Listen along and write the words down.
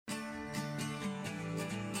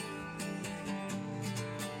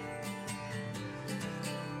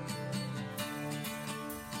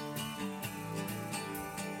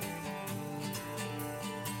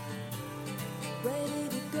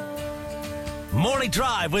Morning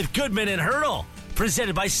Drive with Goodman and Hurdle,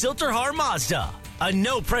 presented by Silterhar Mazda. A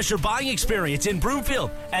no-pressure buying experience in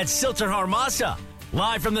Broomfield at Silterhar Mazda.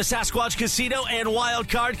 Live from the Sasquatch Casino and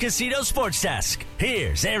Wildcard Casino Sports Desk.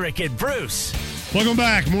 Here's Eric and Bruce. Welcome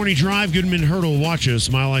back. Morning Drive, Goodman Hurdle. Watch us,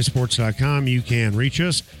 MileHighSports.com. You can reach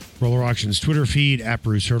us. Roller Auctions Twitter feed, at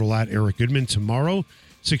Bruce Hurdle, at Eric Goodman. Tomorrow,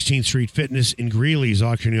 16th Street Fitness in Greeley's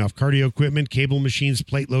auctioning off cardio equipment, cable machines,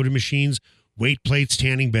 plate-loaded machines, weight plates,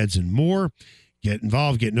 tanning beds, and more. Get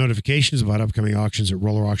involved. Get notifications about upcoming auctions at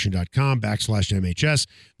rollerauction.com/MHS.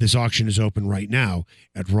 This auction is open right now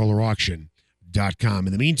at rollerauction.com.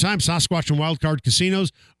 In the meantime, Sasquatch and Wildcard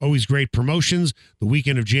Casinos, always great promotions. The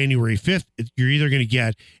weekend of January 5th, you're either going to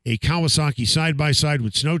get a Kawasaki side-by-side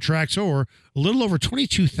with snow tracks or a little over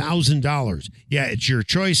 $22,000. Yeah, it's your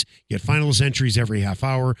choice. Get finalist entries every half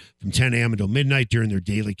hour from 10 a.m. until midnight during their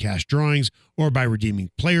daily cash drawings or by redeeming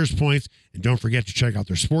players' points. And don't forget to check out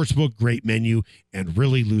their sportsbook, great menu, and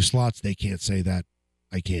really loose slots. They can't say that.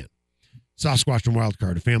 I can. Sasquatch and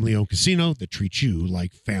Wildcard, a family-owned casino that treats you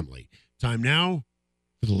like family. Time now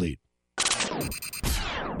for the lead.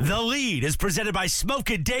 The lead is presented by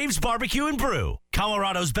Smokin' Dave's Barbecue and Brew,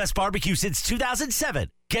 Colorado's best barbecue since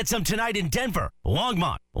 2007. Get some tonight in Denver,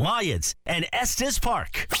 Longmont, Lyons, and Estes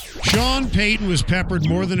Park. Sean Payton was peppered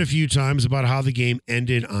more than a few times about how the game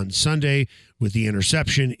ended on Sunday with the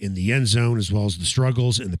interception in the end zone as well as the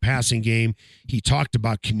struggles in the passing game. He talked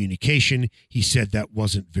about communication. He said that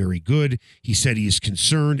wasn't very good. He said he is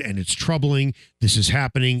concerned and it's troubling. This is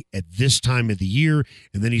happening at this time of the year.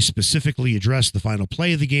 And then he specifically addressed the final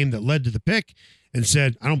play of the game that led to the pick and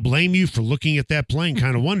said, I don't blame you for looking at that play and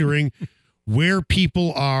kind of wondering where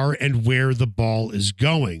people are and where the ball is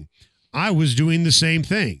going. I was doing the same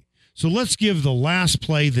thing. So let's give the last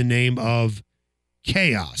play the name of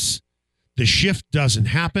chaos. The shift doesn't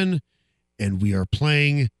happen, and we are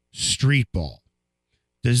playing street ball.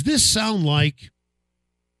 Does this sound like,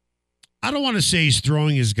 I don't want to say he's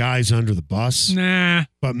throwing his guys under the bus. Nah.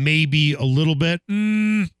 But maybe a little bit.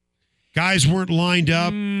 Guys weren't lined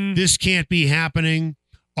up. This can't be happening.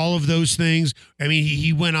 All of those things. I mean,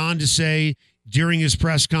 he went on to say during his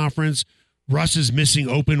press conference, Russ is missing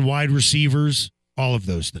open wide receivers. All of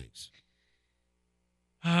those things.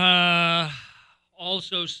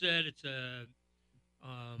 Also said it's a.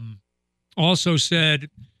 Also said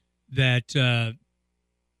that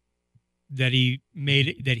that he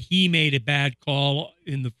made a bad call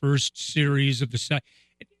in the first series of the set.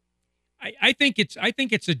 I think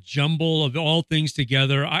it's a jumble of all things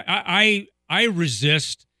together. I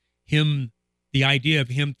resist the idea of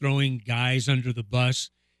him throwing guys under the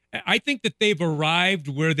bus. I think that they've arrived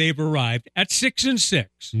where they've arrived at 6-6.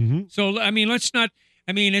 Mm-hmm. So it's not.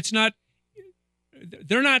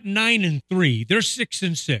 They're not 9-3. They're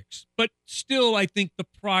 6-6. But still, I think the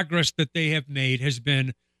progress that they have made has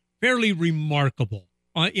been fairly remarkable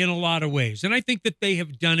in a lot of ways. And I think that they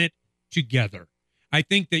have done it together. I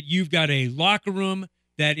think that you've got a locker room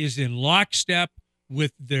that is in lockstep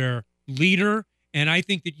with their leader. And I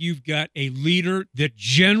think that you've got a leader that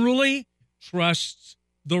generally trusts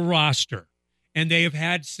the roster. And they have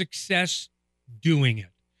had success doing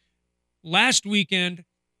it. Last weekend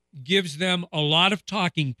gives them a lot of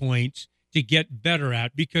talking points to get better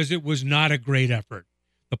at because it was not a great effort.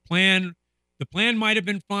 The plan might have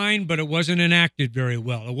been fine, but it wasn't enacted very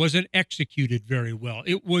well. It wasn't executed very well.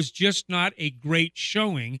 It was just not a great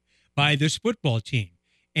showing by this football team.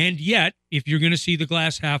 And yet, if you're going to see the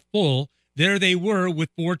glass half full, there they were with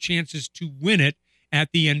 4 chances to win it at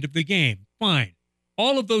the end of the game. Fine.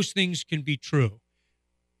 All of those things can be true.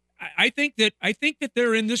 I think that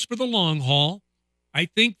they're in this for the long haul. I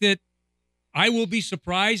think that I will be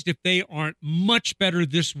surprised if they aren't much better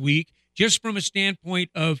this week, just from a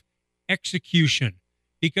standpoint of execution,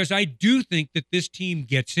 because I do think that this team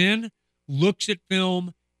gets in, looks at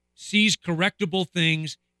film, sees correctable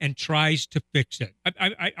things, and tries to fix it.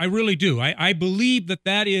 I really do. I believe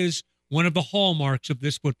that is one of the hallmarks of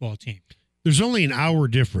this football team. There's only an hour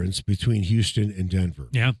difference between Houston and Denver.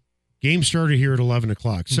 Yeah. Game started here at 11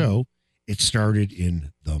 o'clock, so it started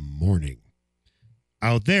in the morning.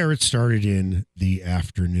 Out there, it started in the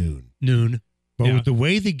afternoon. But with the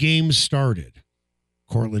way the game started,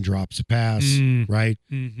 Cortland drops a pass, right?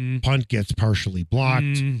 Mm-hmm. Punt gets partially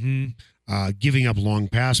blocked, giving up long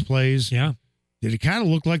pass plays. Yeah. Did it kind of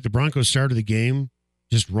look like the Broncos started the game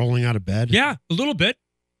just rolling out of bed? Yeah, a little bit.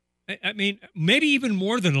 I mean, maybe even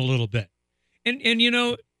more than a little bit. And you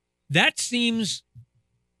know, that seems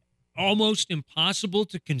almost impossible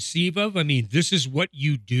to conceive of. I mean, this is what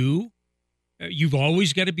you do. You've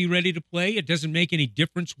always got to be ready to play. It doesn't make any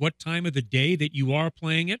difference what time of the day that you are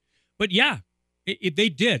playing it. But yeah, They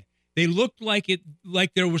did. They looked like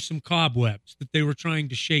there were some cobwebs that they were trying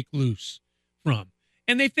to shake loose from.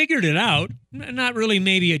 And they figured it out, not really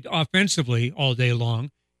maybe offensively all day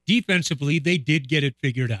long. Defensively, they did get it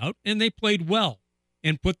figured out, and they played well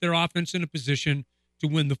and put their offense in a position to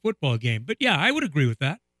win the football game. But, yeah, I would agree with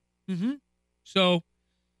that. Mm-hmm. So,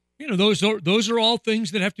 those are all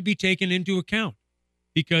things that have to be taken into account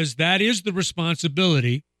because that is the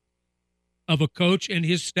responsibility of a coach and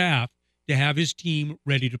his staff to have his team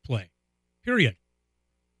ready to play, period.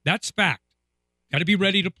 That's fact. Got to be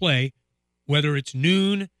ready to play, whether it's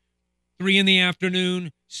noon, 3 in the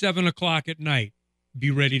afternoon, 7 o'clock at night,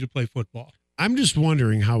 be ready to play football. I'm just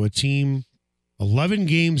wondering how a team 11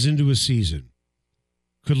 games into a season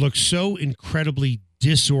could look so incredibly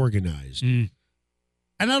disorganized. And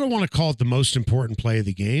I don't want to call it the most important play of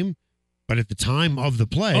the game, but at the time of the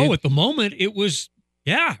play. Oh, at the moment, it was,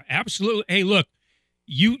 yeah, absolutely. Hey, look,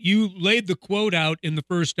 you laid the quote out in the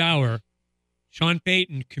first hour. Sean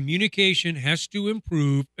Payton, communication has to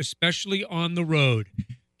improve, especially on the road.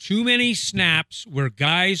 Too many snaps where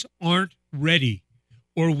guys aren't ready,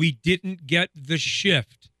 or we didn't get the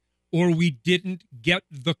shift, or we didn't get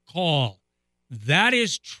the call. That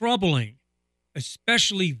is troubling,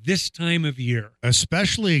 especially this time of year.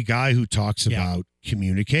 Especially a guy who talks about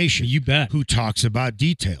communication. You bet. Who talks about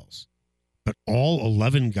details. But all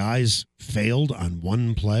 11 guys failed on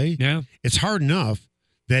one play? Yeah. It's hard enough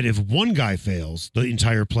that if one guy fails, the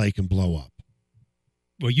entire play can blow up.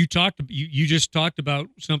 Well, you just talked about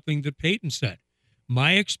something that Peyton said.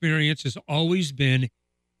 My experience has always been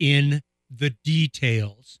in the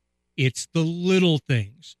details. It's the little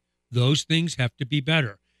things. Those things have to be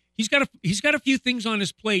better. He's got a few things on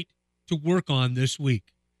his plate to work on this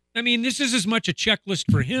week. I mean, this is as much a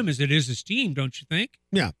checklist for him as it is his team, don't you think?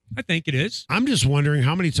 Yeah. I think it is. I'm just wondering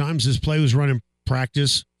how many times this play was run in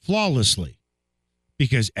practice flawlessly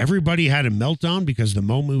because everybody had a meltdown because the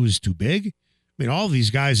moment was too big. I mean, all of these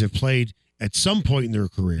guys have played at some point in their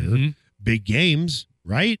career big games,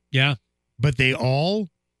 right? Yeah. But they all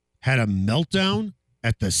had a meltdown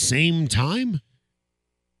at the same time?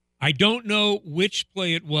 I don't know which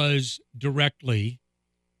play it was directly,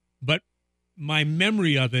 but my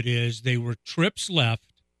memory of it is they were trips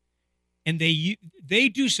left, and they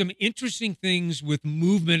do some interesting things with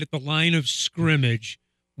movement at the line of scrimmage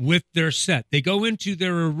with their set. They go into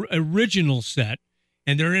their original set,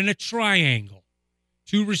 and they're in a triangle.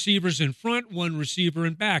 2 receivers in front, 1 receiver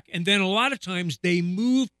in back. And then a lot of times they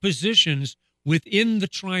move positions within the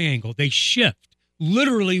triangle. They shift.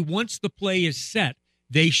 Literally, once the play is set,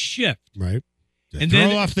 they shift. Right. And throw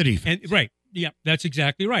then, off the defense. Right. Yeah, that's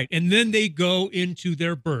exactly right. And then they go into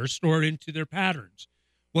their burst or into their patterns.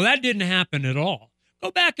 Well, that didn't happen at all.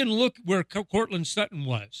 Go back and look where Courtland Sutton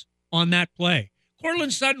was on that play.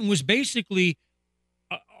 Courtland Sutton was basically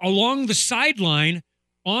along the sideline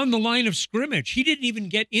on the line of scrimmage. He didn't even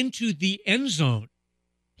get into the end zone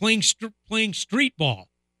playing street ball.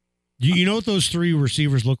 You know what those 3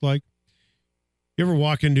 receivers look like? You ever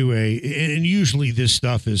walk into and usually this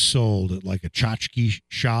stuff is sold at like a tchotchke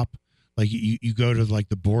shop. Like you go to like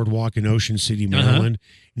the boardwalk in Ocean City, Maryland,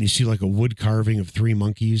 and you see like a wood carving of 3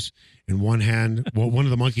 monkeys. In one hand, one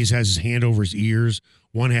of the monkeys has his hand over his ears.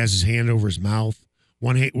 One has his hand over his mouth.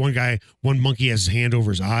 One monkey has his hand over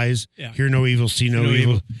his eyes. Yeah. Hear no evil, see no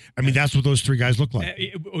evil. I mean, that's what those 3 guys look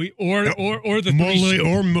like. Or the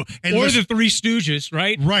the 3 Stooges,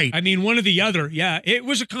 right? Right. I mean, one or the other. Yeah, it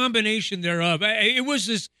was a combination thereof. It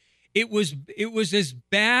was as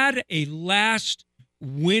bad a last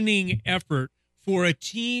winning effort for a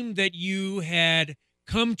team that you had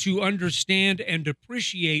come to understand and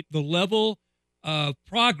appreciate the level of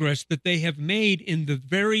progress that they have made in the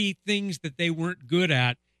very things that they weren't good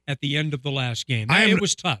at the end of the last game. It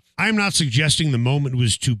was tough. I'm not suggesting the moment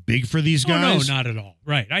was too big for these guys. No, not at all.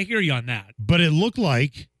 Right. I hear you on that. But it looked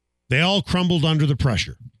like they all crumbled under the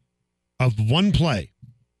pressure of one play.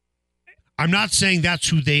 I'm not saying that's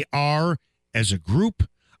who they are as a group.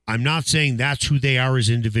 I'm not saying that's who they are as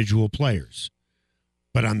individual players.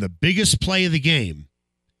 But on the biggest play of the game,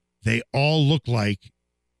 they all look like,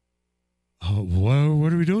 oh,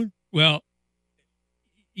 what are we doing? Well,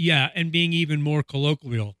 yeah, and being even more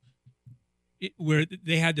colloquial, where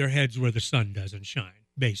they had their heads where the sun doesn't shine,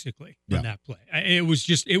 basically, on that play. It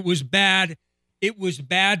was bad. It was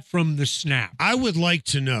bad from the snap. I would like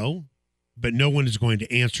to know, but no one is going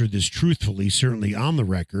to answer this truthfully, certainly on the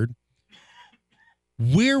record.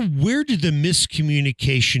 Where did the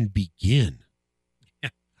miscommunication begin?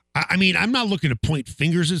 I mean, I'm not looking to point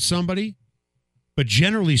fingers at somebody, but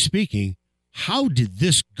generally speaking, how did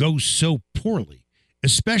this go so poorly,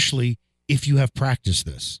 especially if you have practiced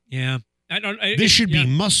this? Yeah. This should be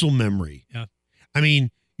muscle memory. Yeah. I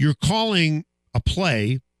mean, you're calling a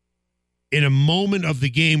play in a moment of the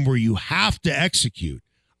game where you have to execute.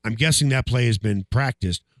 I'm guessing that play has been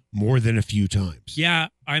practiced more than a few times. Yeah,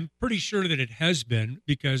 I'm pretty sure that it has been,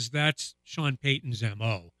 because that's Sean Payton's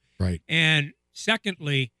MO. Right. And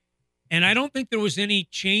secondly, and I don't think there was any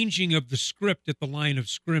changing of the script at the line of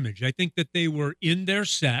scrimmage. I think that they were in their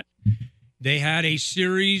set. They had a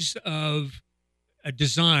series of a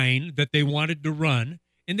design that they wanted to run,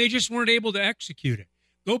 and they just weren't able to execute it.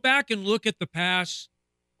 Go back and look at the pass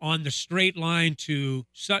on the straight line to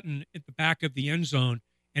Sutton at the back of the end zone,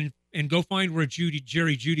 and go find where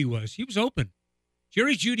Jerry Jeudy was. He was open.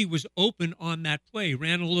 Jerry Jeudy was open on that play.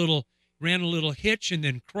 Ran a little hitch and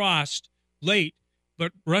then crossed late,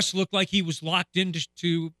 but Russ looked like he was locked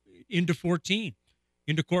into 14,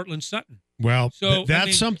 into Cortland Sutton. Well, so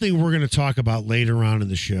that's something we're going to talk about later on in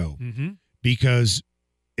the show, because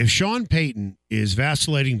if Sean Payton is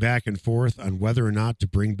vacillating back and forth on whether or not to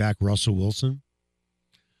bring back Russell Wilson,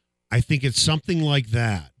 I think it's something like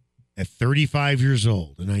that at 35 years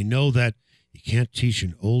old. And I know that you can't teach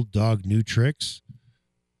an old dog new tricks,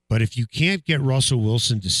 but if you can't get Russell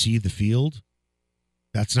Wilson to see the field,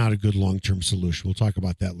 that's not a good long-term solution. We'll talk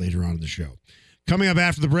about that later on in the show. Coming up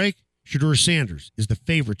after the break, Shedeur Sanders is the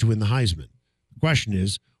favorite to win the Heisman. The question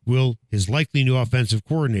is, will his likely new offensive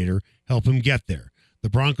coordinator help him get there? The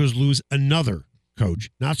Broncos lose another coach.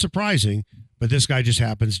 Not surprising, but this guy just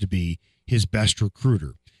happens to be his best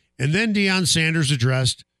recruiter. And then Deion Sanders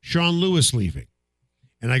addressed Sean Lewis leaving.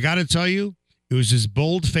 And I got to tell you, it was as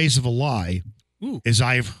bold face of a lie as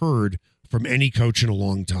I have heard from any coach in a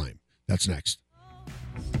long time. That's next.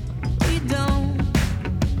 We don't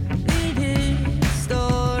need his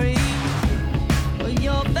story or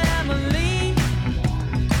your family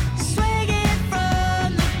swinging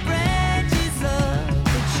from the branches of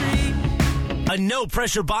the tree. A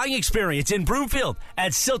no-pressure buying experience in Broomfield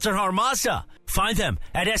at Silterhar Mazda. Find them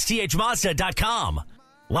at sthmazda.com.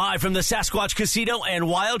 Live from the Sasquatch Casino and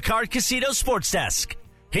Wildcard Casino Sports Desk,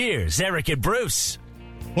 here's Eric and Bruce.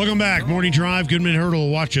 Welcome back. Morning Drive. Goodman Hurdle.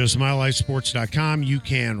 Watch us, MileHighSports.com. You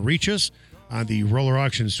can reach us on the Roller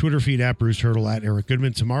Auctions Twitter feed at Bruce Hurdle, at Eric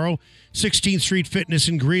Goodman. Tomorrow, 16th Street Fitness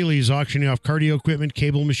in Greeley is auctioning off cardio equipment,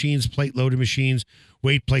 cable machines, plate-loaded machines,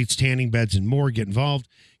 weight plates, tanning beds, and more. Get involved.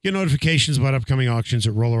 Get notifications about upcoming auctions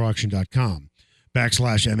at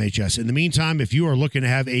rollerauction.com/MHS. In the meantime, if you are looking to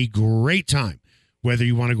have a great time, whether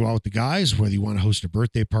you want to go out with the guys, whether you want to host a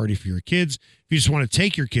birthday party for your kids, if you just want to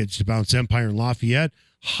take your kids to Bounce Empire in Lafayette,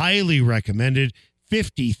 highly recommended.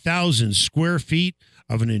 50,000 square feet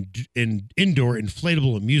of an indoor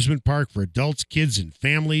inflatable amusement park for adults, kids, and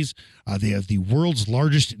families. They have the world's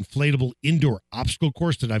largest inflatable indoor obstacle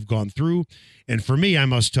course that I've gone through. And for me, I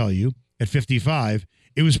must tell you, at 55,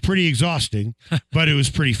 it was pretty exhausting, but it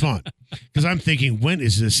was pretty fun. Because I'm thinking, when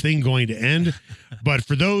is this thing going to end? But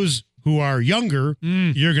for those who are younger,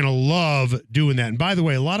 you're going to love doing that. And by the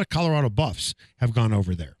way, a lot of Colorado Buffs have gone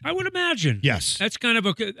over there. I would imagine. Yes. That's kind of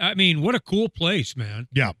what a cool place, man.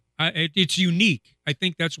 Yeah. It's unique. I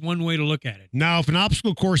think that's one way to look at it. Now, if an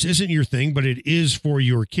obstacle course isn't your thing, but it is for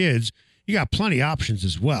your kids, you got plenty of options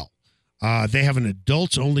as well. They have an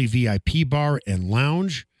adults-only VIP bar and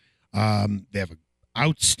lounge. They have an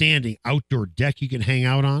outstanding outdoor deck you can hang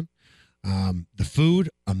out on. The food,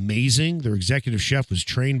 amazing. Their executive chef was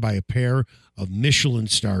trained by a pair of Michelin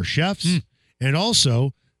star chefs. And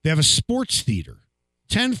also, they have a sports theater,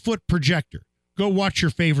 10-foot projector. Go watch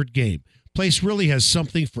your favorite game. Place really has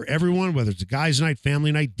something for everyone, whether it's a guy's night,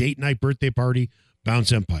 family night, date night, birthday party.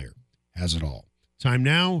 Bounce Empire has it all. Time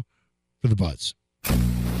now for the Buzz.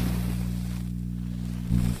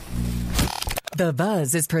 The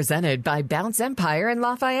Buzz is presented by Bounce Empire in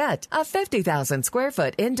Lafayette, a 50,000 square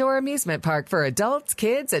foot indoor amusement park for adults,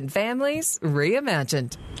 kids, and families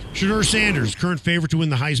reimagined. Shedeur Sanders, current favorite to win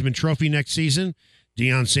the Heisman Trophy next season.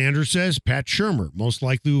 Deion Sanders says Pat Shurmur most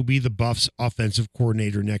likely will be the Buffs' offensive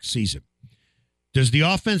coordinator next season. Does the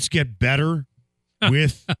offense get better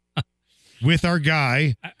with our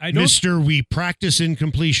guy, Mr. We practice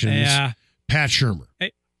incompletions, Pat Shurmur?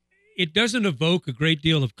 It doesn't evoke a great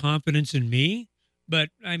deal of confidence in me, but,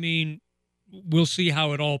 I mean, we'll see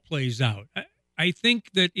how it all plays out. I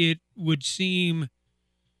think that it would seem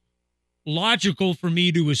logical for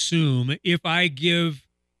me to assume, if I give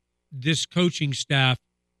this coaching staff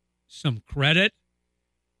some credit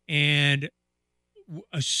and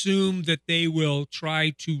assume that they will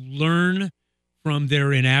try to learn from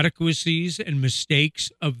their inadequacies and mistakes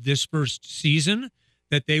of this first season,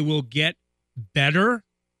 that they will get better,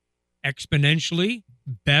 exponentially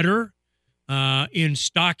better in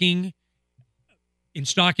stocking in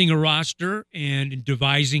stocking a roster and in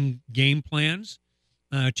devising game plans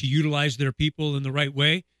to utilize their people in the right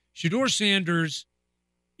way. Shedeur Sanders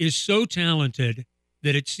is so talented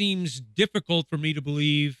that it seems difficult for me to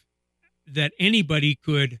believe that anybody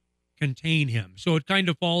could contain him. So it kind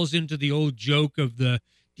of falls into the old joke of the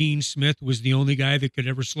Dean Smith was the only guy that could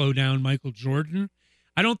ever slow down Michael Jordan.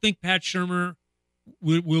 I don't think Pat Shurmur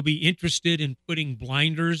will be interested in putting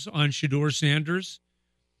blinders on Shedeur Sanders.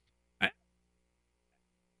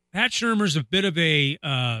 Pat Shurmur's a bit of a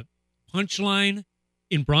punchline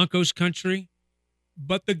in Broncos country,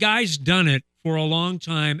 but the guy's done it for a long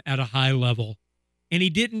time at a high level. And he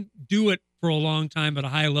didn't do it for a long time at a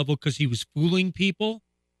high level because he was fooling people.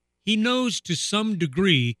 He knows to some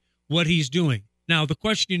degree what he's doing. Now, the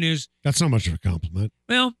question is... That's not much of a compliment.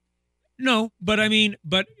 Well, no, but I mean...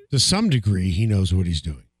 but to some degree, he knows what he's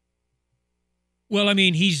doing. Well, I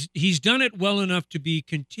mean, he's done it well enough to be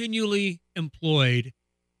continually employed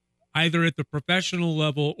either at the professional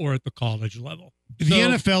level or at the college level. The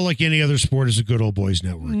NFL, like any other sport, is a good old boys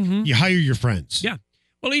network. Mm-hmm. You hire your friends. Yeah.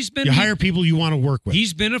 Well, you hire people you want to work with.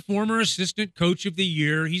 He's been a former assistant coach of the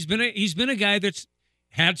year. He's been a guy that's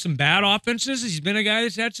had some bad offenses. He's been a guy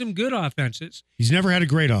that's had some good offenses. He's never had a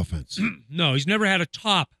great offense. No, he's never had a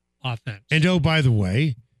top offense. And oh, by the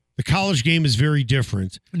way, the college game is very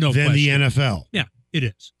different than the NFL. Yeah, it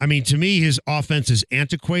is. I mean, to me, his offense is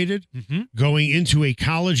antiquated. Mm-hmm. Going into a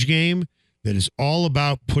college game that is all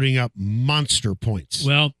about putting up monster points.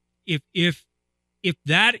 Well, if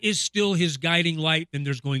that is still his guiding light, then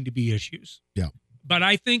there's going to be issues. Yeah. But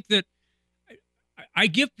I think that I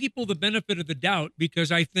give people the benefit of the doubt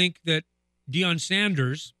because I think that Deion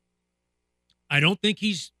Sanders, I don't think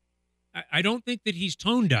that he's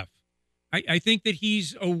tone deaf. I think that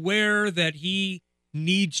he's aware that he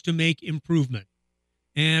needs to make improvement.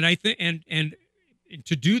 And I think and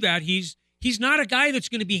to do that, he's not a guy that's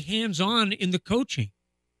going to be hands-on in the coaching.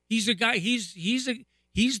 He's a guy, he's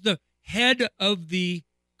the head of the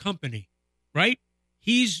company, right?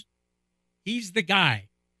 He's the guy.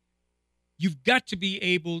 You've got to be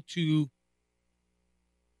able to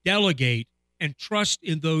delegate and trust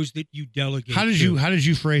in those that you delegate. How did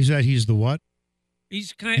you phrase that? He's the what?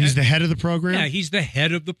 He's the head of the program? Yeah, he's the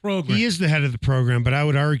head of the program. He is the head of the program, but I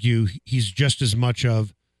would argue he's just as much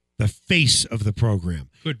of the face of the program.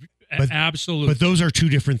 Absolutely. But those are two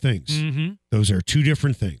different things. Mm-hmm. Those are two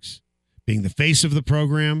different things. Being the face of the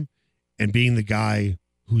program and being the guy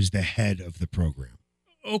who's the head of the program.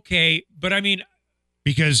 Okay, but I mean...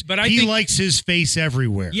 Because he likes his face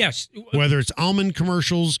everywhere. Yes. Whether it's almond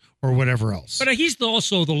commercials or whatever else. But he's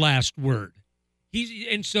also the last word.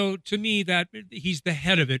 And so to me, that he's the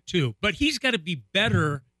head of it too. But he's got to be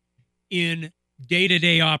better in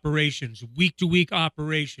day-to-day operations, week-to-week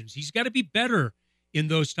operations. He's got to be better in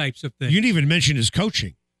those types of things. You didn't even mention his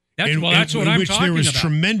coaching. That's what I'm talking about. In which there was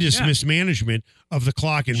tremendous mismanagement of the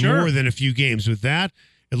clock in more than a few games. With that,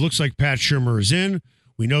 it looks like Pat Shurmur is in.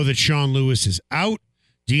 We know that Sean Lewis is out.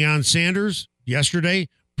 Deion Sanders, yesterday,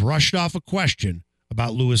 brushed off a question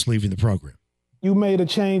about Lewis leaving the program. You made a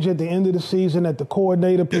change at the end of the season at the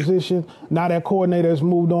coordinator position. Now that coordinator has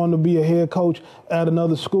moved on to be a head coach at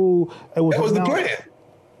another school. That was the plan.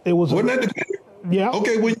 Wasn't that the plan? Yeah.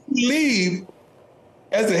 Okay, when you leave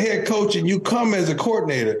as a head coach and you come as a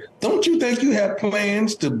coordinator, don't you think you have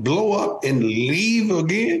plans to blow up and leave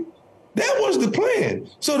again? That was the plan.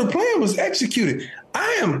 So the plan was executed.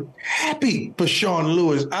 I am happy for Sean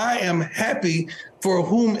Lewis. I am happy for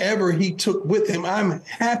whomever he took with him. I'm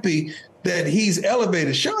happy that he's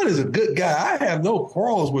elevated. Sean is a good guy. I have no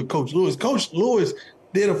quarrels with Coach Lewis. Coach Lewis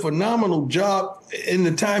did a phenomenal job in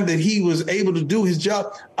the time that he was able to do his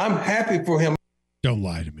job. I'm happy for him. Don't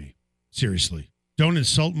lie to me. Seriously. Don't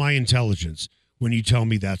insult my intelligence when you tell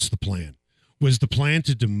me that's the plan. Was the plan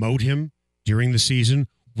to demote him during the season?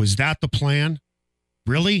 Was that the plan?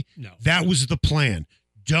 Really? No. That was the plan.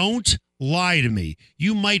 Don't lie to me.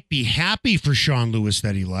 You might be happy for Sean Lewis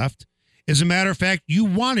that he left. As a matter of fact, you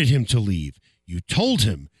wanted him to leave. You told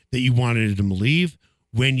him that you wanted him to leave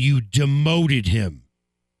when you demoted him.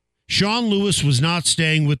 Sean Lewis was not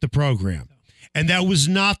staying with the program, and that was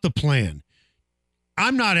not the plan.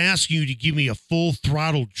 I'm not asking you to give me a full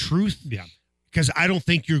throttle truth because I don't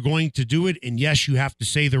think you're going to do it, and yes, you have to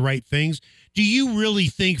say the right things. Do you really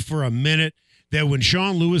think for a minute that when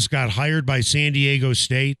Sean Lewis got hired by San Diego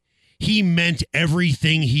State, he meant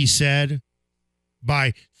everything he said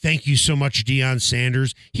by thank you so much, Deion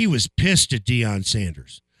Sanders? He was pissed at Deion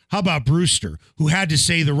Sanders. How about Brewster, who had to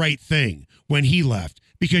say the right thing when he left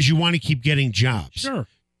because you want to keep getting jobs? Sure.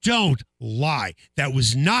 Don't lie. That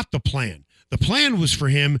was not the plan. The plan was for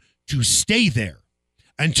him to stay there.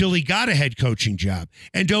 until he got a head coaching job.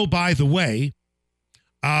 And oh, by the way,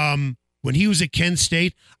 when he was at Kent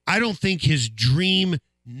State, I don't think his dream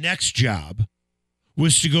next job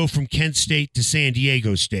was to go from Kent State to San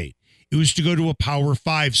Diego State. It was to go to a Power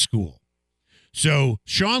 5 school. So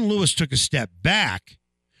Sean Lewis took a step back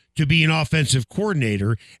to be an offensive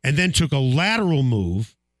coordinator and then took a lateral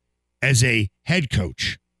move as a head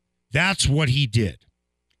coach. That's what he did.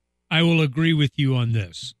 I will agree with you on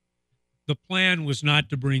this. The plan was not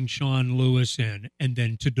to bring Sean Lewis in and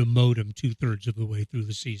then to demote him 2/3 of the way through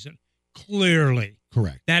the season. Clearly.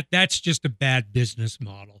 Correct. That's just a bad business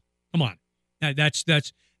model. Come on. That's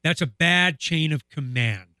a bad chain of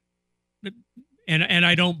command. And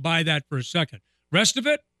I don't buy that for a second. Rest of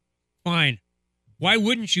it, fine. Why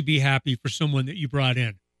wouldn't you be happy for someone that you brought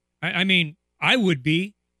in? I mean, I would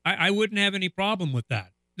be. I wouldn't have any problem with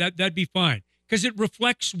that. That'd be fine because it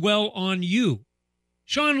reflects well on you.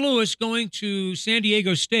 Sean Lewis going to San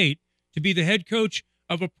Diego State to be the head coach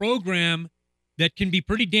of a program that can be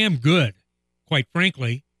pretty damn good, quite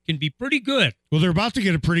frankly, can be pretty good. Well, they're about to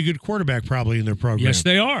get a pretty good quarterback probably in their program. Yes,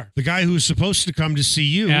 they are. The guy who was supposed to come to see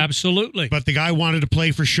you. Absolutely. But the guy wanted to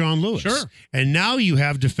play for Sean Lewis. Sure. And now you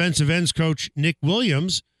have defensive ends coach Nick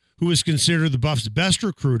Williams, who is considered the Buffs' best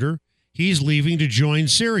recruiter. He's leaving to join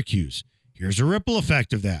Syracuse. Here's a ripple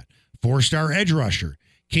effect of that. 4-star edge rusher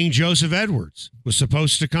King Joseph Edwards was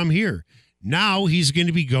supposed to come here. Now he's going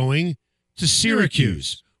to be going to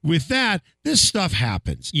Syracuse. With that, this stuff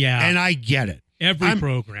happens. Yeah. And I get it. Every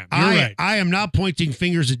program. You're right. I am not pointing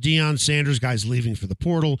fingers at Deion Sanders. Guys leaving for the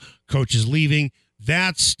portal. Coaches leaving.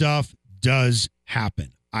 That stuff does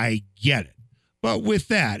happen. I get it. But with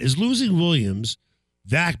that, is losing Williams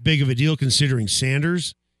that big of a deal considering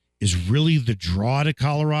Sanders is really the draw to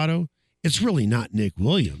Colorado? It's really not Nick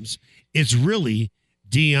Williams. It's really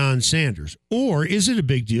Deion Sanders. Or is it a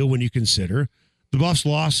big deal when you consider the Buffs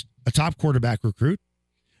lost a top quarterback recruit?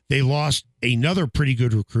 They lost another pretty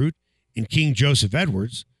good recruit in King Joseph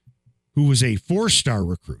Edwards, who was a 4-star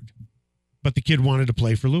recruit, but the kid wanted to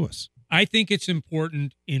play for Lewis. I think it's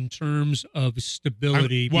important in terms of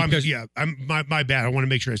stability. My bad. I want to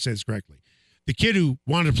make sure I say this correctly. The kid who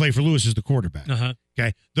wanted to play for Lewis is the quarterback.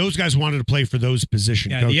 Okay, those guys wanted to play for those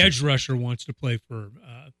position coaches. The edge rusher wants to play for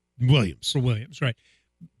Williams. For Williams, right?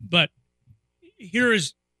 But here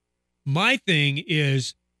is my thing: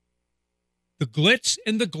 is the glitz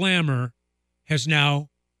and the glamour has now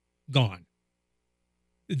gone.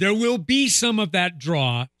 There will be some of that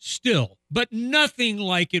draw still, but nothing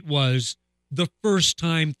like it was the first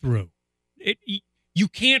time through. You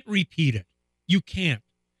can't repeat it. You can't.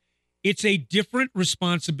 It's a different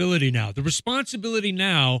responsibility now. The responsibility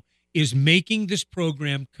now is making this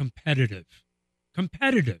program competitive.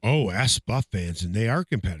 Competitive. Oh, ask Buff fans, and they are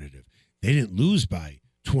competitive. They didn't lose by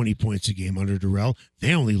 20 points a game under Durrell.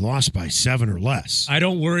 They only lost by 7 or less. I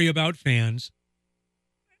don't worry about fans.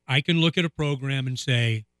 I can look at a program and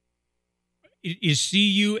say, is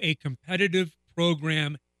CU a competitive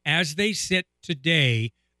program as they sit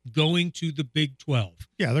today going to the Big 12?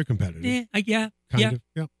 Yeah, they're competitive. Yeah.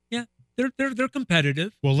 They're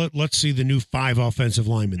competitive. Well, let's see the new 5 offensive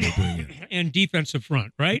linemen they bring in. And defensive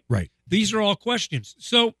front, right? Right. These are all questions.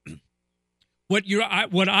 So what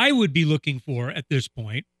I would be looking for at this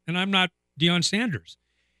point, and I'm not Deion Sanders,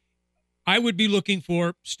 I would be looking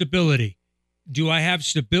for stability. Do I have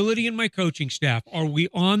stability in my coaching staff? Are we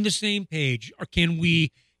on the same page? Or can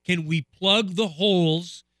we plug the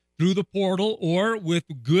holes through the portal or with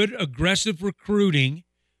good aggressive recruiting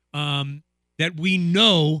that we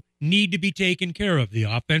know need to be taken care of, the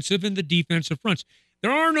offensive and the defensive fronts?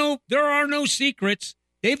 There are no secrets.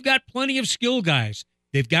 They've got plenty of skill guys.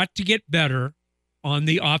 They've got to get better on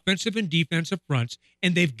the offensive and defensive fronts,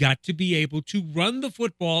 and they've got to be able to run the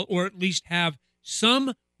football or at least have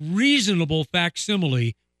some reasonable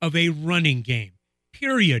facsimile of a running game,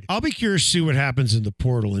 period. I'll be curious to see what happens in the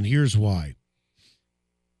portal, and here's why.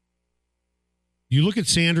 You look at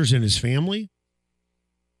Sanders and his family.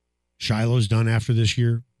 Shiloh's done after this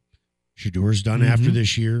year. Shadur's done after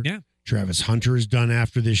this year. Yeah. Travis Hunter is done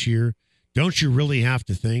after this year. Don't you really have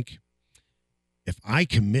to think, if I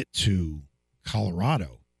commit to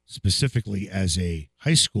Colorado, specifically as a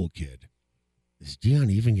high school kid, is Deion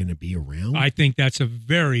even going to be around? I think that's a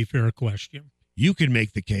very fair question. You can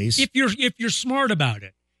make the case. If you're smart about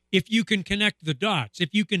it, if you can connect the dots,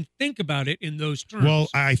 if you can think about it in those terms. Well,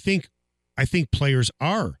 I think players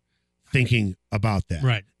are thinking about that.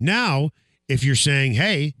 Right. Now, if you're saying,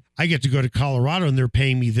 hey, I get to go to Colorado and they're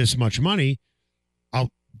paying me this much money,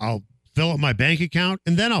 I'll fill up my bank account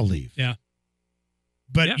and then I'll leave. Yeah.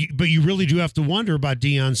 But you really do have to wonder about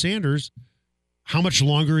Deion Sanders. how much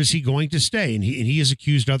longer is he going to stay? And he has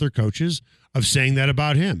accused other coaches of saying that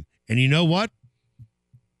about him. And you know what?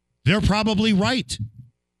 They're probably right.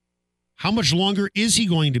 How much longer is he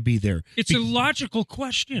going to be there? It's a logical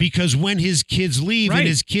question. Because when his kids leave Right. and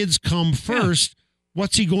his kids come first,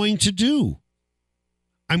 what's he going to do?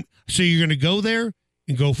 So you're going to go there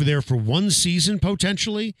and go there for one season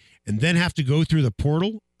potentially, and then have to go through the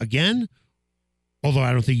portal again? Although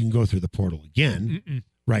I don't think you can go through the portal again. Mm-mm.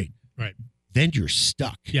 Right. Right. Then you're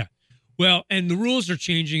stuck. Yeah. Well, and the rules are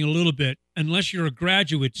changing a little bit. Unless you're a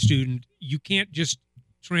graduate student, you can't just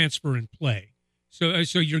transfer and play. So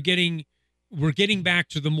we're getting back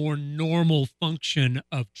to the more normal function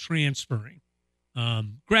of transferring.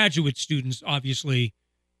 Graduate students, obviously,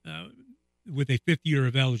 with a fifth year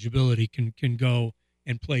of eligibility, can go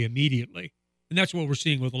and play immediately. And that's what we're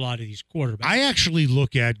seeing with a lot of these quarterbacks. I actually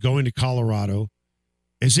look at going to Colorado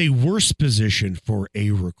as a worse position for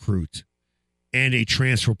a recruit and a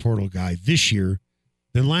transfer portal guy this year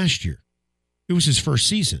than last year. It was his first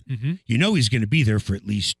season. Mm-hmm. You know he's going to be there for at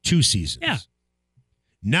least 2 seasons. Yeah.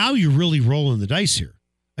 Now you're really rolling the dice here.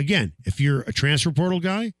 Again, if you're a transfer portal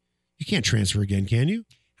guy, you can't transfer again, can you?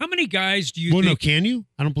 How many guys do you Well, think? no, can you?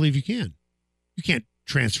 I don't believe you can. You can't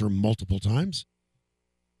transfer multiple times.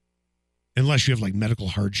 Unless you have like medical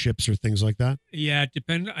hardships or things like that. Yeah, it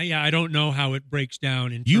depends. Yeah, I don't know how it breaks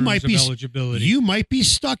down in You terms might of be eligibility. You might be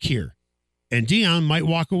stuck here, and Dion might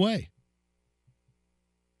walk away.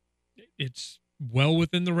 It's well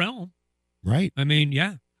within the realm. Right. I mean,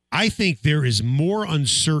 yeah. I think there is more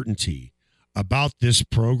uncertainty about this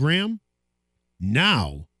program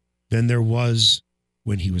now than there was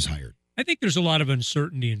when he was hired. I think there's a lot of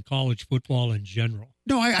uncertainty in college football in general.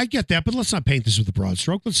 No, I get that, but let's not paint this with a broad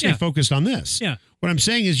stroke. Let's stay focused on this. Yeah. What I'm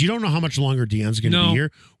saying is you don't know how much longer Dion's going to be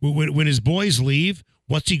here. When his boys leave,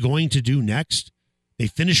 what's he going to do next? They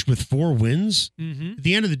finished with 4 wins. Mm-hmm. At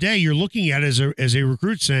the end of the day, you're looking at it as a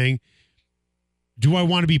recruit saying, do I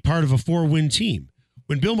want to be part of a 4-win team?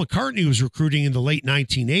 When Bill McCartney was recruiting in the late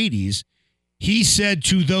 1980s, he said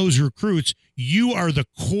to those recruits, you are the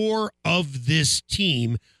core of this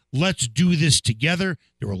team. Let's do this together.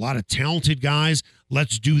 There were a lot of talented guys.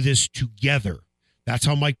 Let's do this together. That's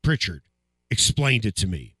how Mike Pritchard explained it to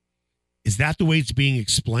me. Is that the way it's being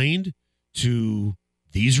explained to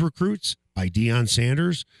these recruits by Deion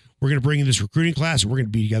Sanders? We're going to bring in this recruiting class, and we're going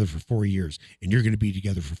to be together for 4 years, and you're going to be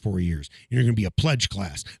together for 4 years. And you're going to be a pledge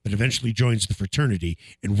class that eventually joins the fraternity,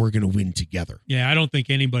 and we're going to win together. Yeah, I don't think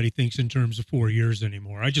anybody thinks in terms of 4 years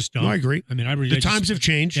anymore. I just don't. No, I agree. I mean, The times have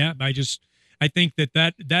changed. Yeah, I think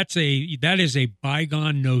that is a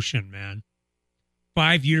bygone notion, man.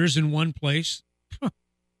 5 years in one place.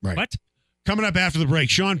 Right. What? Coming up after the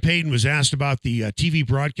break, Sean Payton was asked about the TV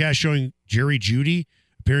broadcast showing Jeudy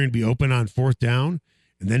appearing to be open on 4th down.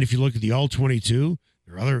 And then if you look at the All-22,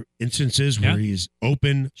 there are other instances where he's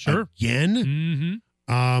open again.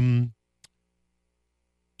 Mm-hmm.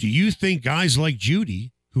 Do you think guys like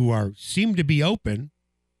Jeudy, who seem to be open,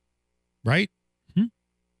 right?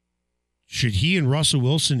 Should he and Russell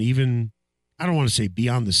Wilson even, I don't want to say be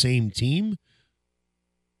on the same team?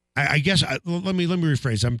 I guess, let me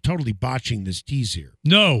rephrase. I'm totally botching this tease here.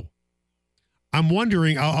 No. I'm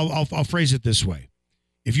wondering, I'll phrase it this way.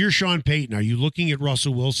 If you're Sean Payton, are you looking at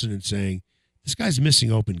Russell Wilson and saying, this guy's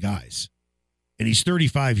missing open guys, and he's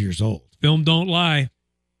 35 years old? Film don't lie.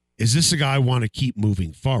 Is this a guy I want to keep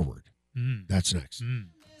moving forward? Mm. That's next. Mm.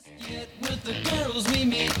 With the girls we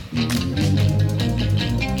meet. None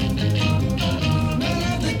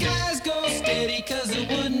of the guys go steady, 'cause it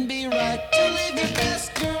wouldn't be right to leave the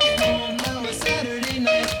best girl home on a Saturday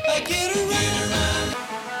night. I get around.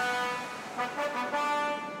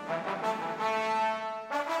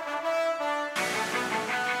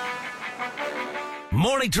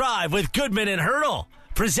 Morning Drive with Goodman and Hurdle.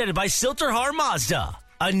 Presented by Silterhar Mazda.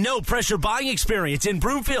 A no-pressure buying experience in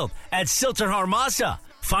Broomfield at Silterhar Mazda.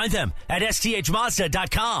 Find them at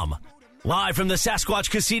sthmazda.com. Live from the Sasquatch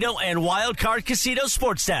Casino and Wildcard Casino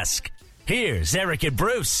Sports Desk. Here's Eric and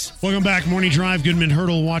Bruce. Welcome back. Morning Drive. Goodman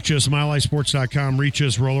Hurdle. Watch us, milehighsports.com. Reach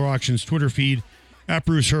us, Roller Auctions Twitter feed, at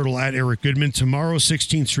Bruce Hurdle, at Eric Goodman. Tomorrow,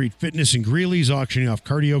 16th Street Fitness and Greeley's auctioning off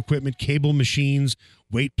cardio equipment, cable machines,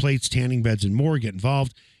 weight plates, tanning beds, and more. Get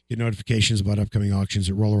involved. Get notifications about upcoming auctions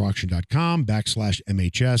at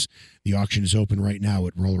rollerauction.com/MHS. The auction is open right now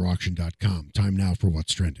at rollerauction.com. Time now for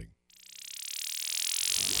What's Trending.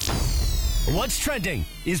 What's Trending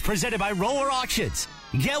is presented by Roller Auctions.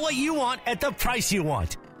 Get what you want at the price you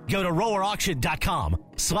want. Go to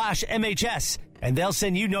rollerauction.com/MHS and they'll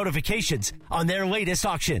send you notifications on their latest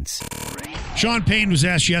auctions. Sean Payton was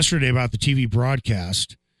asked yesterday about the TV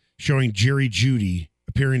broadcast showing Jeudy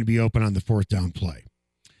appearing to be open on the 4th down play.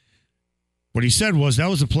 What he said was that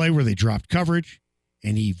was a play where they dropped coverage,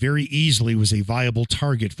 and he very easily was a viable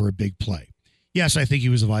target for a big play. Yes, I think he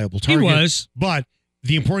was a viable target. He was. But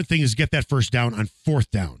the important thing is get that first down on 4th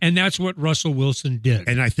down. And that's what Russell Wilson did.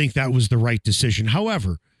 And I think that was the right decision.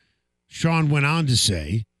 However, Sean went on to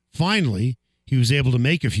say, finally, he was able to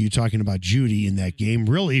make a few, talking about Jeudy in that game.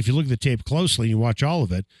 Really, if you look at the tape closely and you watch all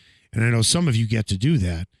of it, and I know some of you get to do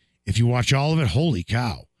that, if you watch all of it, holy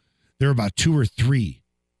cow, there are about 2 or 3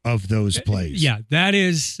 of those plays. Yeah, that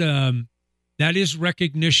is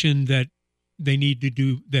recognition that they need to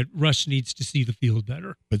do, that Russ needs to see the field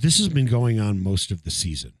better. But this has been going on most of the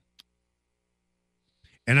season.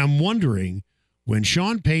 And I'm wondering, when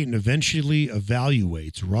Sean Payton eventually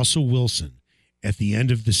evaluates Russell Wilson at the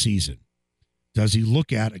end of the season, does he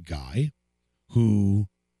look at a guy who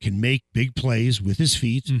can make big plays with his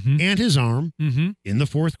feet and his arm in the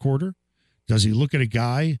 4th quarter? Does he look at a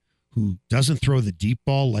guy who doesn't throw the deep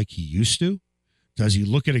ball like he used to? Does he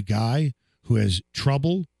look at a guy who has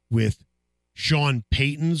trouble with Sean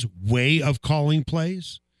Payton's way of calling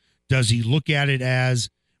plays? Does he look at it as,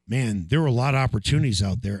 man, there are a lot of opportunities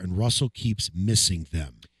out there and Russell keeps missing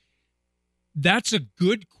them? That's a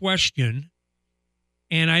good question.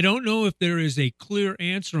 And I don't know if there is a clear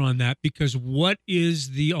answer on that, because what is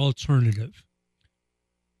the alternative?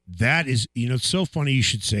 That is, it's so funny you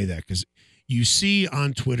should say that, because you see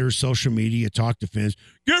on Twitter, social media, talk to fans,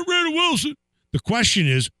 get rid of Wilson. The question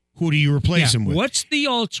is, who do you replace him with? What's the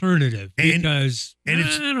alternative? Because I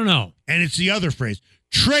don't know. And it's the other phrase,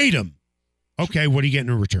 trade him. Okay, what are you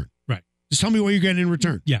getting in return? Right. Just tell me what you're getting in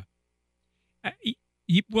return. Yeah.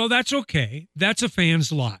 Well, that's okay. That's a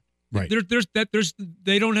fan's lot. Right. They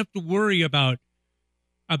don't have to worry about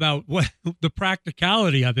what the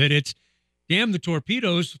practicality of it. It's, damn the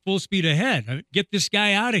torpedoes, full speed ahead. I mean, get this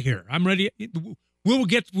guy out of here. I'm ready.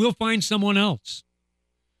 We'll find someone else.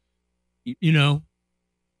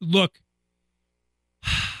 Look,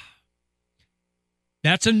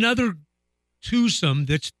 that's another twosome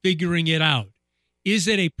that's figuring it out. Is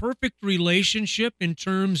it a perfect relationship in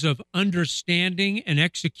terms of understanding and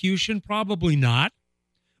execution? Probably not.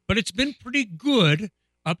 But it's been pretty good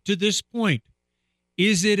up to this point.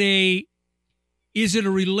 Is it a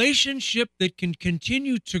relationship that can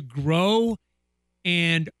continue to grow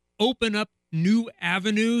and open up new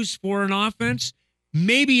avenues for an offense?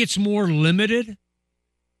 Maybe it's more limited.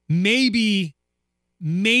 Maybe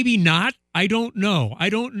not. I don't know. I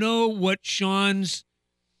don't know what Sean's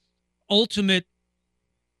ultimate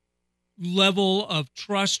level of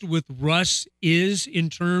trust with Russ is in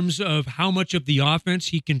terms of how much of the offense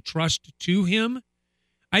he can trust to him.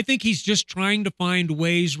 I think he's just trying to find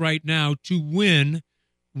ways right now to win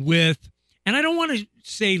with, and I don't want to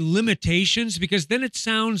say limitations, because then it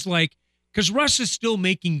sounds like, because Russ is still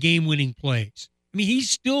making game-winning plays. I mean,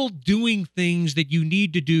 he's still doing things that you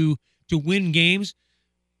need to do to win games,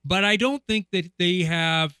 but I don't think that they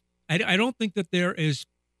have, I don't think that they're as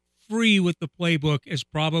free with the playbook as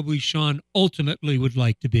probably Sean ultimately would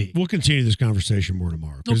like to be. We'll continue this conversation more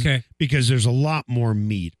tomorrow. Okay. Because there's a lot more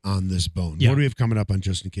meat on this bone. Yeah. What do we have coming up on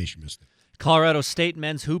Just in Case You Missed It? Colorado State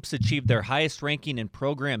men's hoops achieved their highest ranking in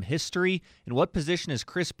program history. In what position is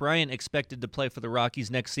Chris Bryant expected to play for the Rockies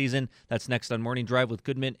next season? That's next on Morning Drive with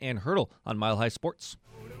Goodman and Hurdle on Mile High Sports.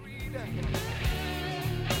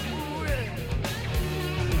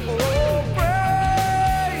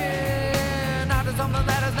 Something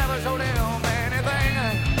that has never showed him anything.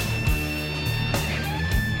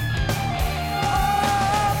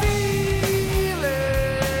 Oh, feeling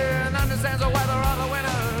understands the weather of the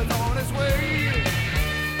winter on its way.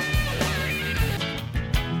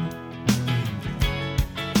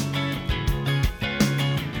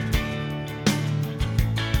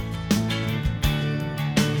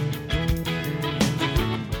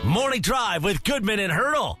 Morning Drive with Goodman and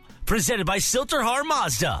Hurdle, presented by Silterhar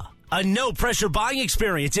Mazda. A no-pressure buying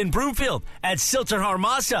experience in Broomfield at Silterhar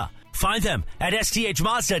Mazda. Find them at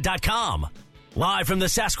sthmazda.com. Live from the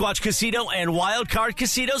Sasquatch Casino and Wildcard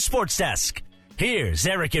Casino Sports Desk, here's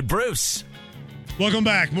Eric and Bruce. Welcome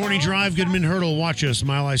back. Morning Drive, Goodman Hurdle. Watch us,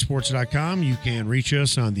 milehighsports.com. You can reach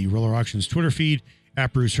us on the Roller Auctions Twitter feed,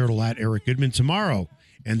 at Bruce Hurdle, at Eric Goodman tomorrow.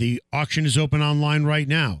 And the auction is open online right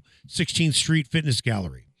now. 16th Street Fitness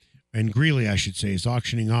Gallery. And Greeley, I should say, is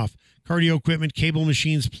auctioning off cardio equipment, cable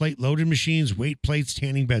machines, plate-loaded machines, weight plates,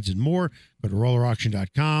 tanning beds, and more. Go to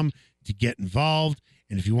rollerauction.com to get involved.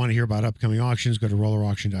 And if you want to hear about upcoming auctions, go to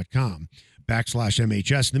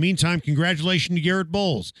rollerauction.com/MHS. In the meantime, congratulations to Garrett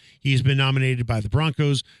Bowles. He's been nominated by the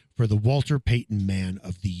Broncos for the Walter Payton Man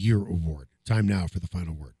of the Year Award. Time now for the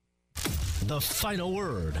final word. The final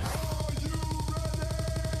word.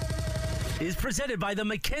 is presented by the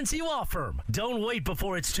McKenzie Law Firm. Don't wait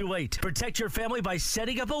before it's too late. Protect your family by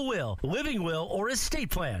setting up a will, living will, or estate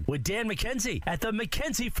plan with Dan McKenzie at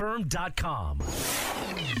themckenziefirm.com.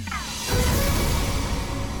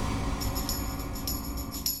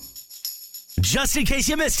 Just in case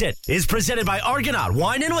you missed it, is presented by Argonaut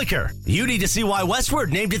Wine and Liquor. You need to see why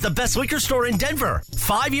Westward named it the best liquor store in Denver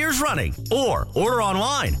 5 years running, or order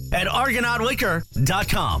online at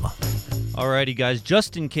argonautliquor.com. Alrighty, guys,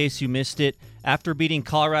 just in case you missed it, after beating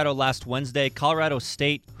Colorado last Wednesday, Colorado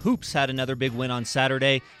State Hoops had another big win on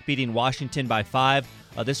Saturday, beating Washington by 5.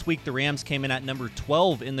 This week, the Rams came in at number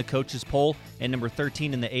 12 in the coaches poll and number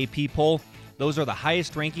 13 in the AP poll. Those are the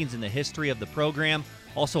highest rankings in the history of the program.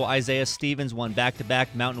 Also, Isaiah Stevens won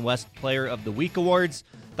back-to-back Mountain West Player of the Week awards.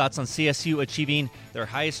 Thoughts on CSU achieving their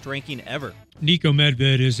highest ranking ever? Nico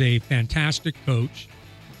Medved is a fantastic coach.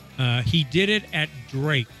 He did it at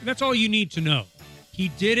Drake. That's all you need to know. He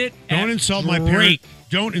did it Don't at insult Drake. my parents.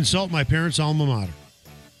 Don't insult my parents' alma mater.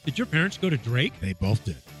 Did your parents go to Drake? They both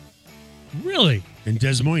did. Really? In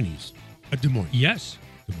Des Moines. Des Moines. Yes.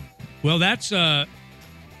 Des Moines. Well, that's a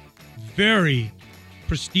very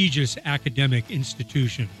prestigious academic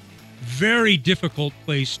institution. Very difficult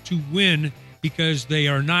place to win because they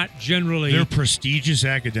are not generally... They're prestigious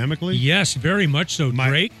academically? Yes, very much so.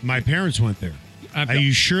 Drake? My parents went there. Are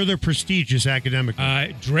you sure they're prestigious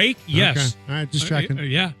academically? Drake, yes. Okay. All right, just checking.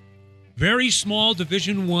 Yeah. Very small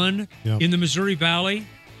Division I in the Missouri Valley.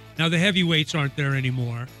 Now, the heavyweights aren't there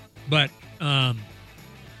anymore, but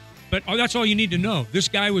that's all you need to know. This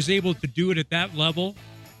guy was able to do it at that level,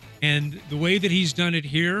 and the way that he's done it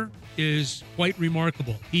here is quite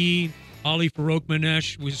remarkable. He, Ali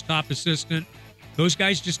Farouk-Manesh, was his top assistant. Those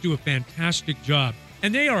guys just do a fantastic job,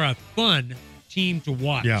 and they are a fun team to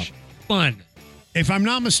watch. Yeah. Fun. If I'm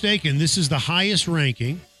not mistaken, this is the highest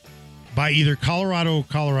ranking by either Colorado or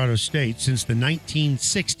Colorado State since the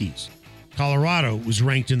 1960s. Colorado was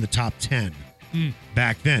ranked in the top 10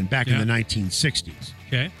 back then, in the 1960s.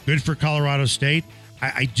 Okay. Good for Colorado State.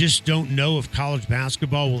 I just don't know if college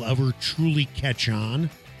basketball will ever truly catch on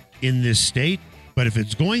in this state. But if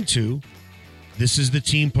it's going to, this is the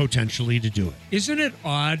team potentially to do it. Isn't it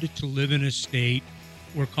odd to live in a state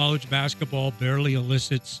where college basketball barely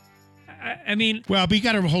elicits... I mean... Well, but you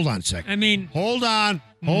got to hold on a second. I mean... Hold on.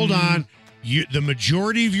 The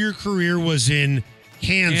majority of your career was in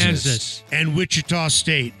Kansas and Wichita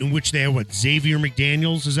State, in which they have, Xavier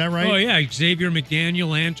McDaniels, is that right? Oh, yeah, Xavier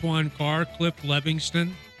McDaniel, Antoine Carr, Cliff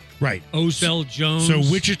Levingston. Right. Ozell Jones. So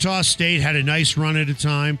Wichita State had a nice run at a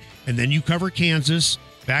time, and then you cover Kansas.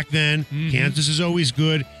 Back then, Kansas is always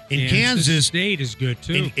good. In Kansas State is good,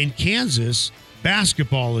 too. In Kansas,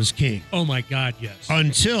 basketball is king. Oh, my God, yes.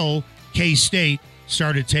 Until K-State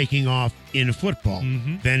started taking off in football.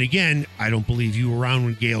 Then again, I don't believe you were around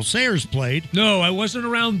when Gale Sayers played. No, I wasn't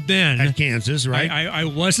around then. At Kansas, right? I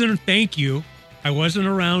wasn't, thank you. I wasn't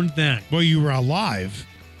around then. Well, you were alive.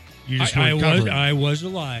 You just weren't covering. I was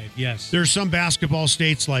alive, yes. There's some basketball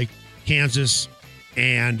states like Kansas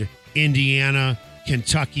and Indiana,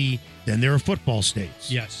 Kentucky, then there are football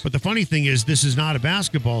states. Yes. But the funny thing is, this is not a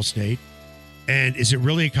basketball state. And is it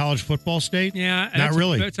really a college football state? Yeah. Not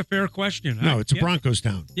really. That's a fair question. No, it's a Broncos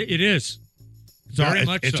town. It is.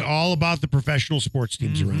 It's all about the professional sports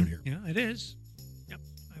teams around here. Yeah, it is. Yep,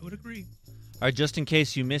 I would agree. All right, just in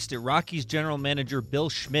case you missed it, Rockies general manager Bill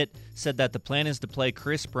Schmidt said that the plan is to play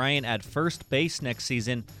Chris Bryant at first base next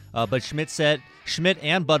season. But Schmidt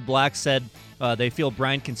and Bud Black said they feel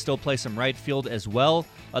Bryant can still play some right field as well.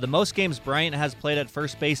 The most games Bryant has played at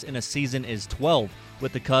first base in a season is 12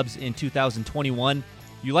 with the Cubs in 2021.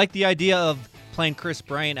 You like the idea of playing Chris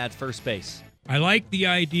Bryant at first base? I like the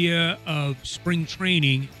idea of spring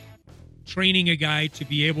training a guy to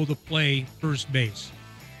be able to play first base.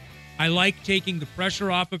 I like taking the pressure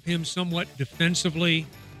off of him somewhat defensively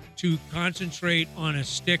to concentrate on a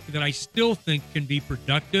stick that I still think can be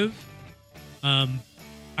productive.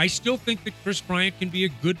 I still think that Chris Bryant can be a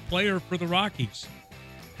good player for the Rockies.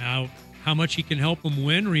 Now, how much he can help them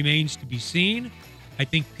win remains to be seen. I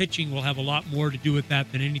think pitching will have a lot more to do with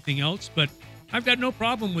that than anything else, but I've got no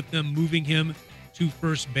problem with them moving him to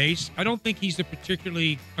first base. I don't think he's a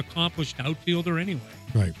particularly accomplished outfielder anyway.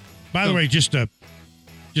 Right. By the way, just a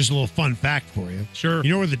little fun fact for you. Sure. You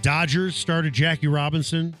know where the Dodgers started Jackie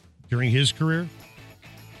Robinson during his career?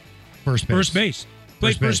 First base. First base.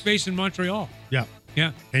 Played first base in Montreal. Yeah.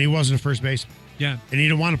 Yeah. And he wasn't a first baseman. Yeah. And he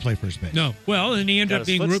didn't want to play first base. No. Well, and he ended up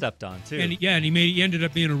being stepped on too. And he ended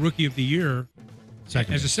up being a rookie of the year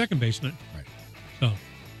as a second baseman. Right. So.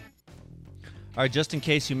 All right, just in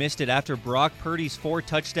case you missed it, after Brock Purdy's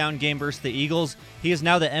 4-touchdown game versus the Eagles, he is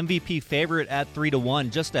now the MVP favorite at 3-1,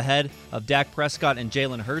 just ahead of Dak Prescott and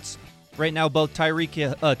Jalen Hurts. Right now, both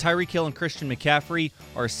Tyreek Hill and Christian McCaffrey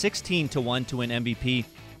are 16-1 to win MVP.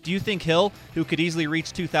 Do you think Hill, who could easily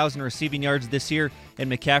reach 2,000 receiving yards this year, and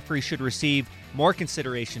McCaffrey should receive more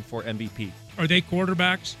consideration for MVP? Are they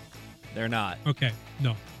quarterbacks? They're not. Okay,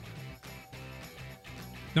 no.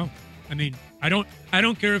 I mean, I don't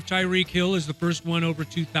care if Tyreek Hill is the first one over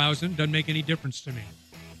 2,000. Doesn't make any difference to me.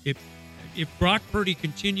 If Brock Purdy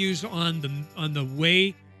continues on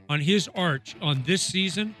his arch on this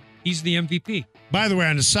season, he's the MVP. By the way,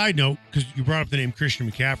 on a side note, because you brought up the name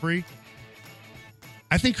Christian McCaffrey,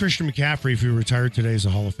 I think Christian McCaffrey, if he retired today, is a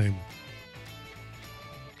Hall of Famer.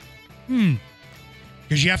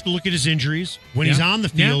 Because you have to look at his injuries. When he's on the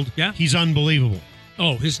field, he's unbelievable.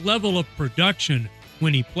 Oh, his level of production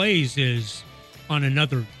when he plays is on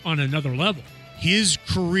another level. His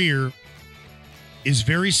career is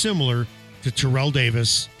very similar to Terrell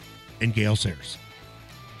Davis and Gale Sayers.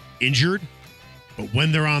 Injured, but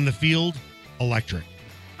when they're on the field, electric.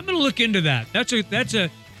 I'm going to look into that.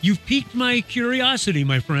 You've piqued my curiosity,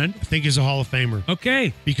 my friend. I think he's a Hall of Famer.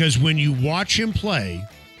 Okay. Because when you watch him play,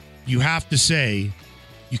 you have to say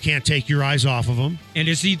you can't take your eyes off of him. And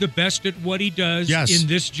is he the best at what he does in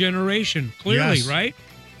this generation? Clearly, right?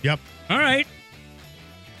 Yep. All right.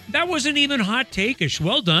 That wasn't even hot take-ish.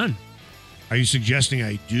 Well done. Are you suggesting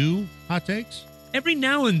I do hot takes? Every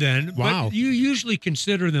now and then. Wow. But you usually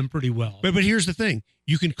consider them pretty well. But here's the thing.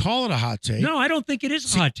 You can call it a hot take. No, I don't think it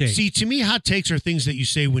is a hot take. See, to me, hot takes are things that you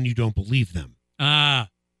say when you don't believe them.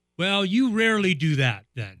 Well, you rarely do that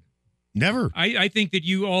then. Never. I think that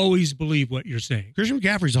you always believe what you're saying. Christian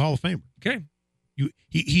McCaffrey's a Hall of Famer. Okay.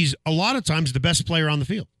 He's a lot of times the best player on the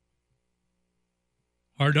field.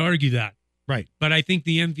 Hard to argue that. Right. But I think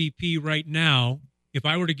the MVP right now, if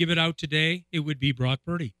I were to give it out today, it would be Brock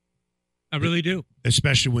Purdy. I really do.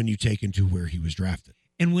 Especially when you take into where he was drafted.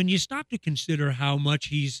 And when you stop to consider how much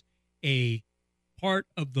he's a part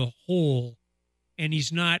of the whole, and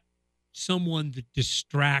he's not someone that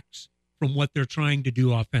distracts from what they're trying to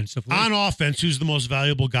do offensively. On offense, who's the most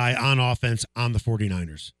valuable guy on offense on the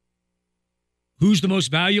 49ers? Who's the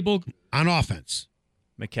most valuable? On offense.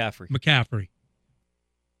 McCaffrey.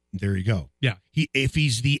 There you go. Yeah. If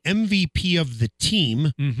he's the MVP of the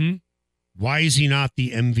team, why is he not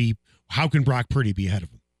the MVP? How can Brock Purdy be ahead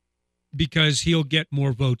of him? Because he'll get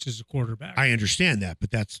more votes as a quarterback. I understand that,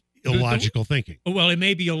 but that's illogical thinking. Well, it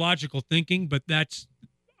may be illogical thinking, but I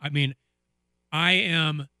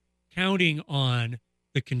am counting on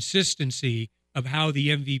the consistency of how the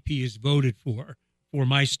MVP is voted for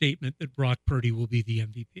my statement that Brock Purdy will be the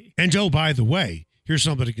MVP. And by the way, here's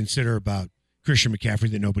something to consider about Christian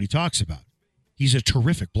McCaffrey that nobody talks about. He's a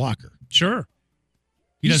terrific blocker. Sure.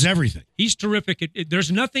 He does everything. He's terrific.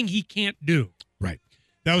 There's nothing he can't do. Right.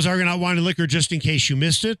 That was Argonaut Wine and Liquor, just in case you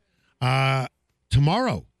missed it.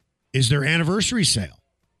 Tomorrow is their anniversary sale.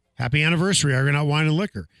 Happy anniversary, Argonaut Wine and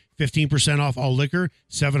Liquor. 15% off all liquor,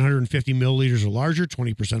 750 milliliters or larger,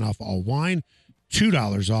 20% off all wine,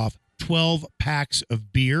 $2 off 12 packs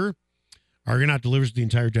of beer. Argonaut delivers to the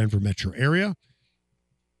entire Denver metro area.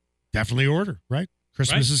 Definitely order, right?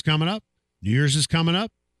 Christmas is coming up. New Year's is coming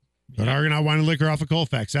up. But Argonaut Wine and Liquor off of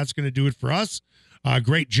Colfax. That's going to do it for us.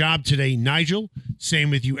 Great job today, Nigel.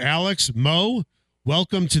 Same with you, Alex. Mo,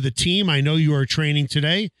 welcome to the team. I know you are training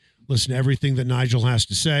today. Listen to everything that Nigel has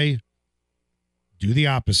to say. Do the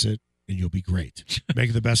opposite, and you'll be great.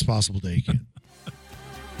 Make it the best possible day you can.